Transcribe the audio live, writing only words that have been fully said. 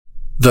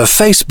The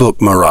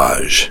Facebook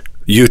mirage,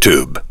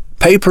 YouTube,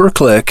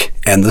 pay-per-click,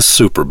 and the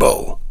Super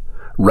Bowl.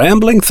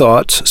 Rambling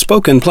thoughts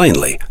spoken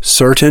plainly,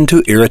 certain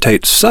to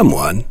irritate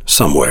someone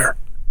somewhere.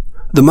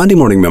 The Monday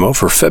Morning Memo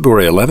for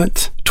February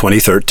 11th,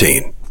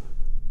 2013.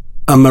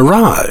 A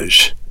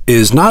mirage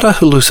is not a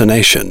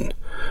hallucination,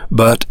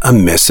 but a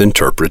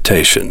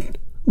misinterpretation.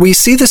 We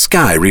see the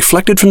sky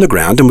reflected from the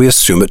ground and we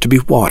assume it to be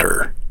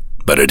water,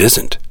 but it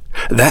isn't.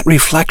 That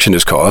reflection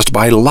is caused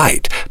by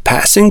light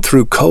passing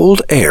through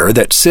cold air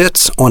that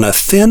sits on a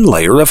thin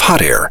layer of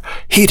hot air,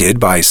 heated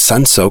by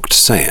sun-soaked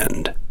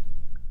sand.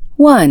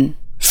 1.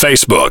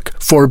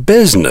 Facebook for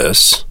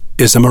business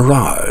is a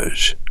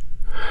mirage.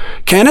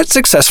 Can it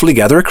successfully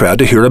gather a crowd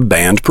to hear a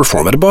band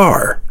perform at a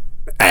bar?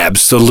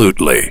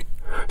 Absolutely.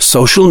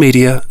 Social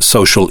media,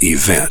 social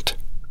event.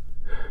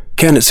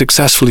 Can it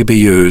successfully be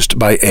used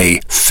by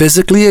a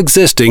physically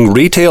existing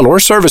retail or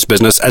service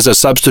business as a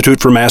substitute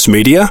for mass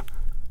media?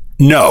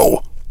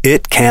 No,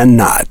 it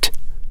cannot.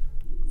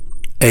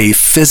 A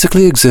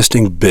physically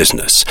existing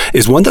business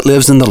is one that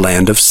lives in the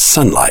land of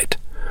sunlight.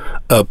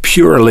 A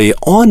purely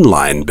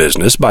online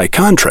business, by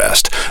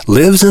contrast,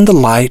 lives in the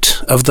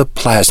light of the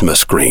plasma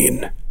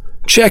screen.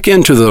 Check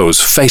into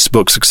those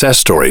Facebook success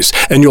stories,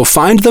 and you'll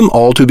find them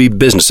all to be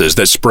businesses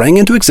that sprang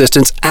into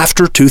existence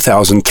after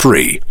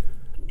 2003.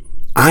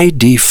 I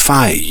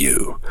defy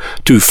you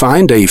to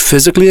find a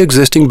physically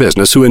existing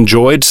business who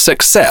enjoyed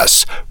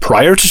success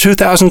prior to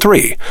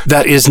 2003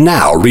 that is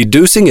now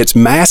reducing its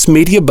mass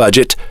media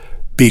budget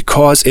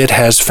because it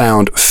has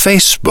found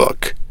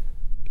Facebook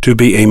to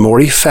be a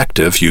more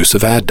effective use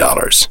of ad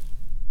dollars.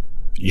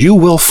 You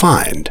will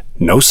find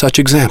no such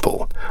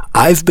example.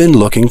 I've been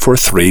looking for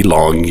 3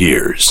 long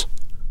years.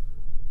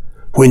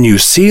 When you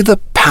see the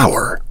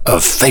power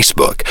of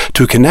Facebook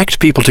to connect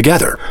people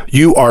together,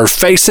 you are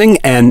facing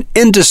an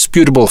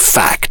indisputable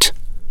fact.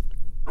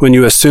 When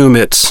you assume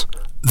it's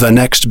the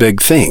next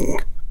big thing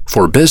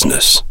for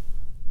business,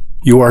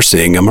 you are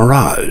seeing a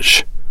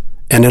mirage,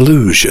 an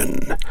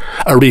illusion,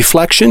 a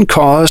reflection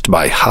caused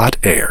by hot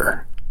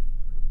air.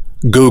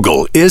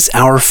 Google is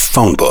our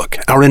phone book,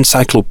 our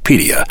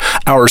encyclopedia,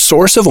 our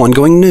source of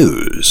ongoing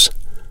news.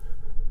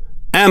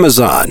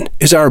 Amazon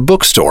is our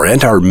bookstore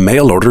and our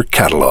mail-order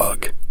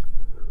catalog.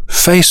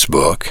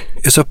 Facebook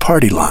is a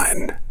party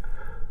line,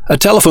 a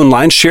telephone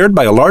line shared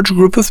by a large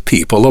group of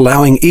people,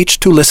 allowing each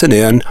to listen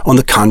in on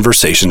the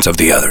conversations of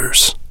the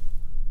others.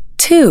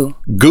 2.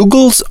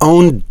 Google's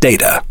own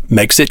data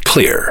makes it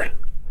clear.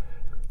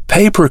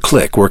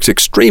 Pay-per-click works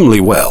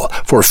extremely well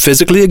for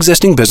physically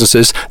existing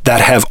businesses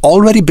that have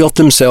already built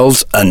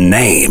themselves a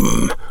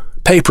name.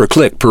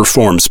 Pay-per-click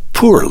performs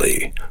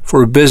poorly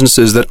for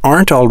businesses that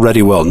aren't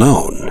already well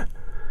known.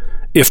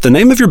 If the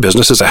name of your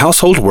business is a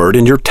household word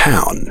in your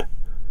town,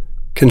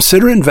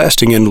 consider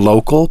investing in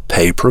local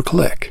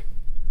pay-per-click.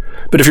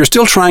 But if you're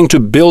still trying to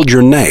build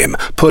your name,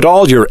 put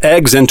all your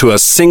eggs into a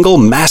single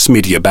mass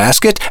media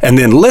basket and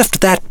then lift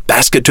that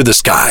basket to the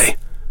sky.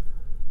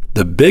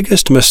 The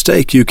biggest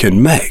mistake you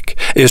can make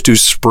is to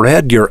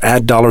spread your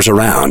ad dollars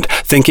around,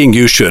 thinking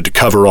you should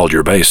cover all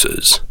your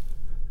bases.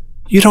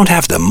 You don't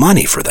have the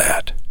money for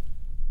that.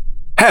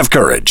 Have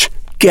courage.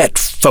 Get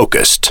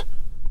focused.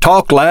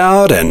 Talk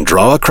loud and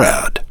draw a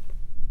crowd.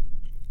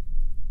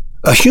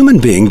 A human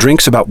being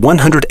drinks about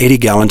 180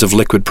 gallons of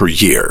liquid per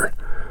year.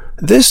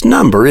 This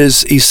number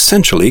is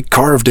essentially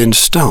carved in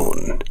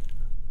stone.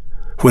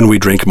 When we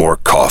drink more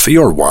coffee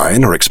or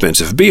wine or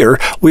expensive beer,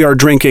 we are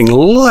drinking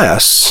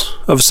less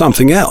of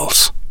something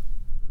else.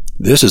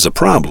 This is a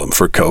problem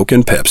for Coke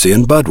and Pepsi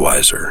and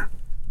Budweiser.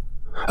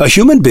 A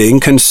human being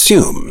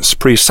consumes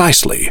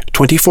precisely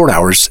 24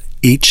 hours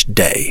each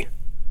day.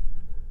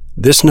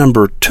 This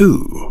number,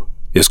 too,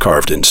 is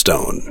carved in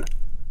stone.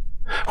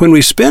 When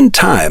we spend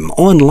time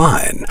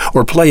online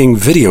or playing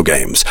video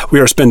games, we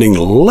are spending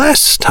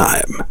less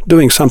time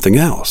doing something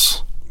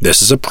else.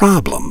 This is a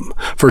problem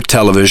for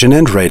television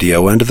and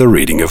radio and the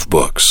reading of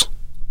books.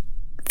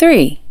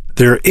 3.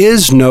 There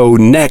is no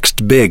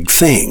next big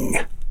thing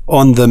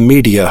on the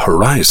media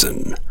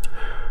horizon.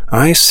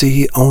 I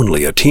see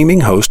only a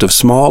teeming host of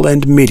small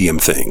and medium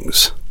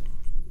things.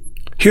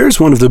 Here's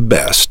one of the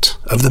best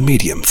of the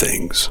medium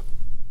things.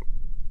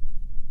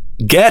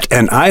 Get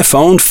an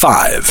iPhone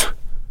 5.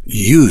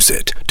 Use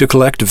it to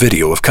collect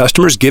video of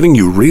customers giving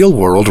you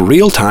real-world,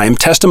 real-time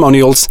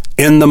testimonials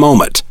in the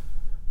moment.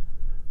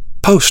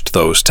 Post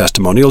those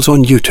testimonials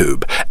on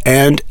YouTube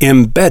and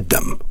embed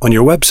them on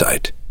your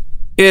website.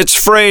 It's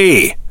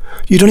free!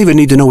 You don't even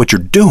need to know what you're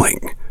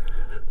doing.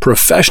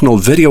 Professional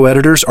video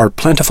editors are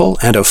plentiful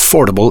and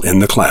affordable in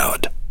the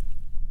cloud.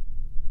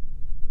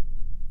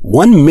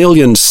 1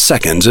 million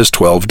seconds is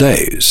 12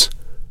 days.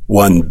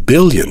 1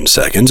 billion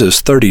seconds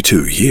is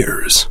 32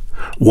 years.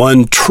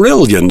 1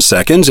 trillion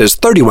seconds is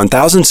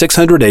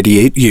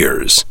 31,688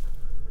 years.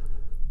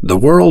 The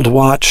world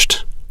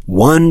watched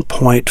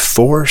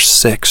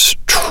 1.46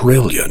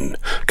 trillion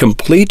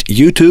complete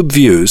YouTube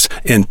views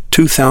in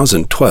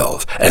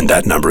 2012, and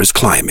that number is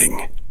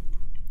climbing.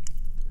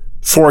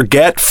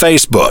 Forget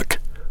Facebook.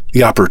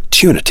 The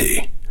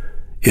opportunity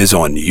is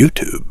on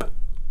YouTube.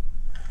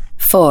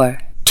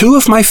 4. Two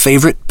of my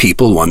favorite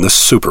people won the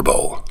Super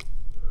Bowl.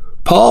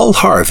 Paul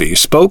Harvey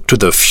spoke to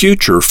the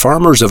future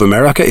farmers of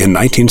America in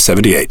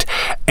 1978,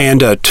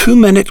 and a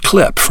 2-minute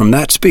clip from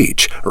that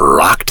speech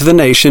rocked the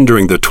nation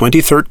during the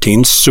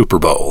 2013 Super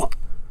Bowl.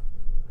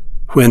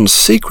 When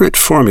Secret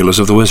Formulas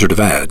of the Wizard of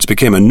Ads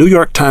became a New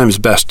York Times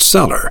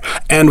bestseller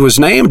and was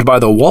named by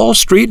the Wall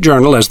Street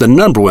Journal as the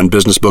 #1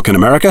 business book in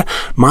America,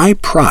 my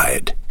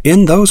pride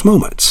in those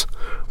moments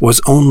was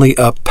only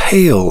a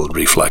pale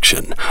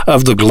reflection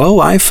of the glow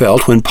I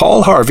felt when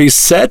Paul Harvey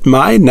said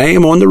my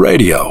name on the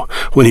radio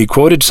when he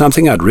quoted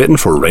something I'd written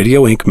for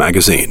Radio Ink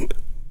magazine.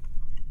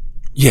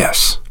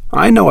 Yes,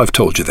 I know I've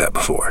told you that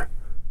before.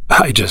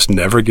 I just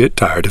never get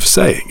tired of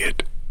saying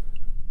it.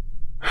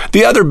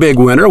 The other big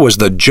winner was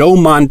the Joe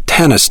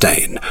Montana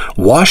stain,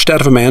 washed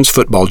out of a man's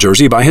football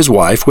jersey by his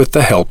wife with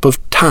the help of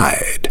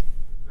Tide.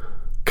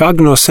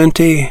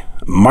 Cognoscenti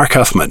Mark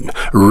Huffman,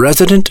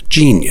 resident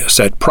genius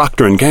at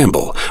Procter &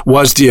 Gamble,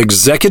 was the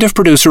executive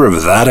producer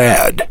of that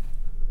ad.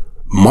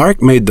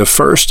 Mark made the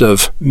first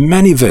of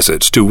many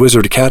visits to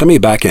Wizard Academy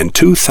back in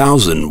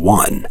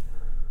 2001.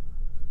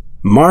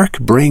 Mark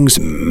brings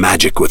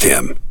magic with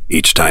him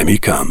each time he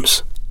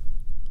comes.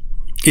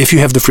 If you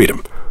have the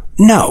freedom,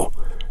 no.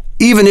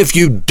 Even if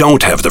you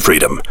don't have the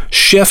freedom,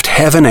 shift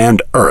heaven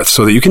and earth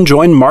so that you can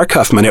join Mark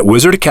Huffman at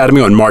Wizard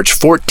Academy on March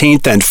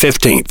 14th and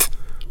 15th.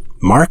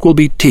 Mark will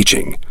be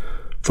teaching,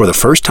 for the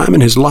first time in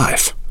his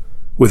life,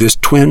 with his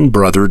twin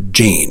brother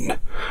Gene,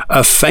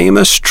 a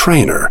famous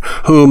trainer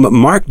whom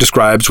Mark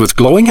describes with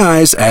glowing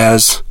eyes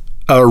as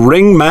a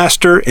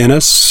ringmaster in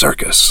a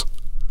circus.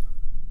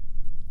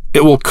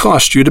 It will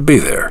cost you to be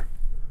there,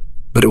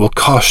 but it will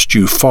cost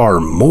you far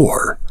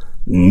more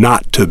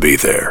not to be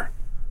there.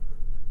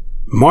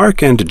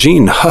 Mark and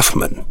Gene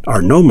Huffman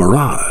are no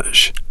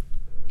mirage.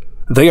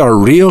 They are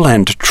real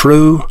and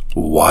true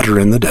water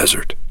in the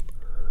desert.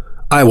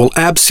 I will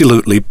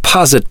absolutely,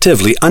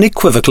 positively,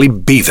 unequivocally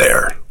be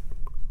there.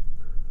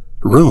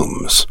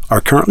 Rooms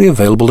are currently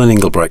available in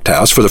Engelbrecht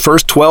House for the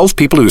first 12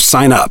 people who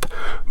sign up.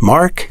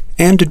 Mark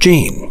and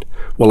Gene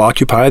will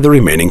occupy the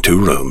remaining 2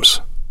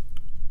 rooms.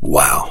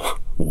 Wow,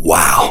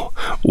 wow,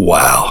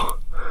 wow.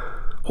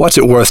 What's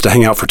it worth to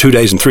hang out for 2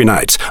 days and 3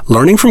 nights,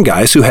 learning from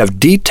guys who have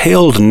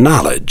detailed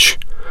knowledge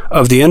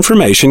of the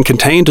information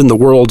contained in the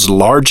world's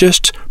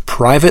largest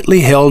privately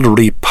held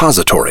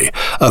repository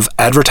of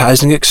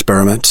advertising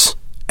experiments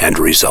and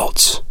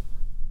results?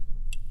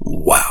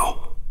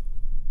 Wow.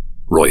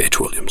 Roy H.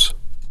 Williams.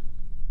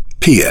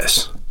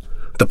 P.S.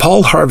 The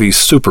Paul Harvey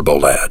Super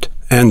Bowl ad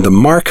and the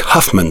Mark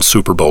Huffman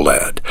Super Bowl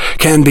ad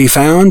can be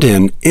found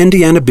in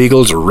Indiana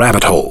Beagle's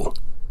Rabbit Hole.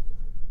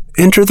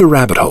 Enter the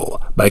rabbit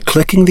hole by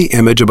clicking the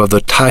image above the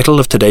title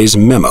of today's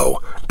memo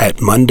at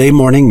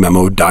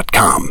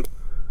mondaymorningmemo.com.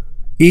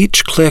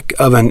 Each click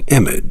of an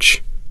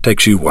image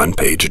takes you 1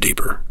 page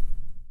deeper.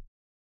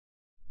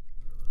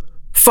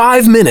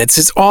 5 minutes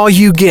is all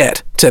you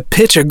get to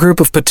pitch a group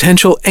of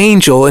potential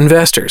angel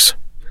investors.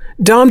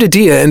 Dom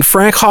DiDia and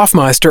Frank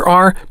Hoffmeister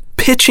are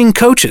pitching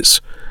coaches.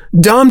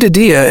 Dom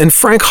DiDia and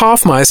Frank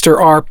Hoffmeister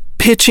are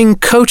pitching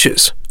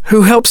coaches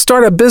who help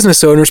startup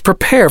business owners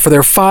prepare for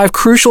their 5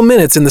 crucial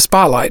minutes in the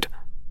spotlight.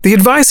 The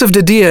advice of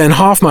DiDia and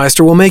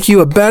Hoffmeister will make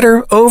you a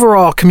better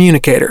overall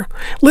communicator.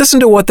 Listen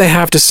to what they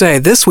have to say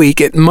this week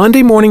at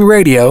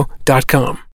mondaymorningradio.com.